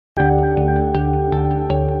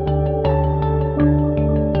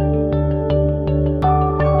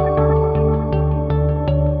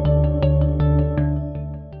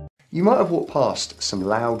You might have walked past some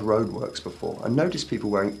loud roadworks before and noticed people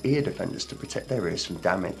wearing ear defenders to protect their ears from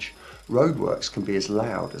damage. Roadworks can be as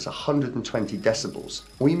loud as 120 decibels.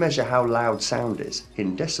 We measure how loud sound is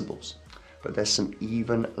in decibels, but there's some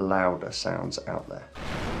even louder sounds out there.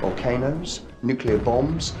 Volcanoes, nuclear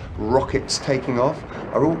bombs, rockets taking off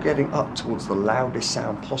are all getting up towards the loudest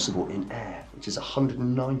sound possible in air, which is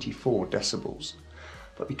 194 decibels.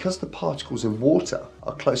 But because the particles in water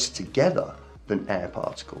are closer together than air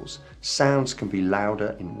particles, sounds can be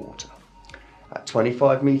louder in water. At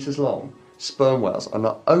 25 meters long, sperm whales are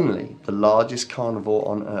not only the largest carnivore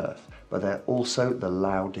on Earth, but they're also the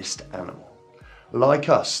loudest animal. Like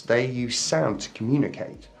us, they use sound to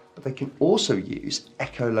communicate, but they can also use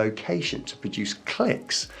echolocation to produce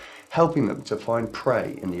clicks, helping them to find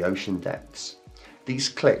prey in the ocean depths. These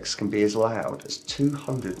clicks can be as loud as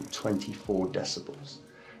 224 decibels.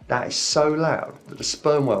 That is so loud that a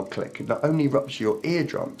sperm whale click could not only rupture your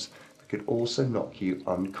eardrums, but could also knock you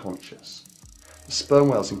unconscious. The sperm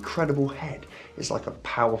whale's incredible head is like a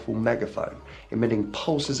powerful megaphone, emitting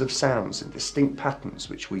pulses of sounds in distinct patterns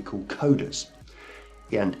which we call coders.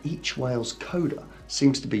 And each whale's coda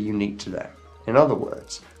seems to be unique to them. In other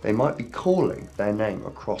words, they might be calling their name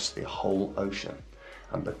across the whole ocean.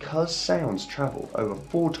 And because sounds travel over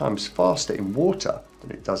 4 times faster in water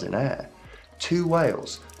than it does in air, 2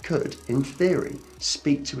 whales could, in theory,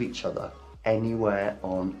 speak to each other anywhere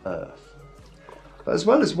on Earth. But as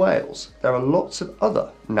well as whales, there are lots of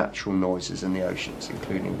other natural noises in the oceans,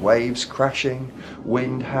 including waves crashing,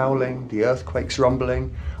 wind howling, the earthquakes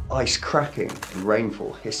rumbling, ice cracking, and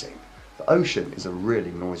rainfall hissing. The ocean is a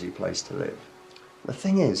really noisy place to live. The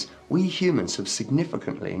thing is, we humans have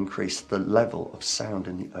significantly increased the level of sound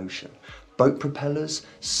in the ocean. Boat propellers,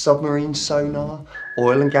 submarine sonar,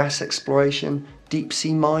 oil and gas exploration, deep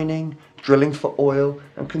sea mining, drilling for oil,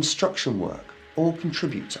 and construction work all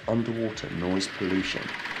contribute to underwater noise pollution.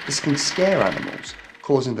 This can scare animals,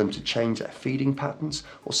 causing them to change their feeding patterns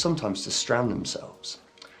or sometimes to strand themselves.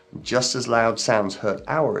 And just as loud sounds hurt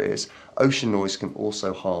our ears, ocean noise can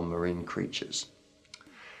also harm marine creatures.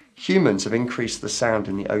 Humans have increased the sound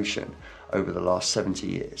in the ocean over the last 70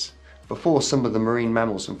 years, before some of the marine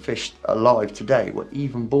mammals and fish alive today were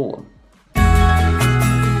even born.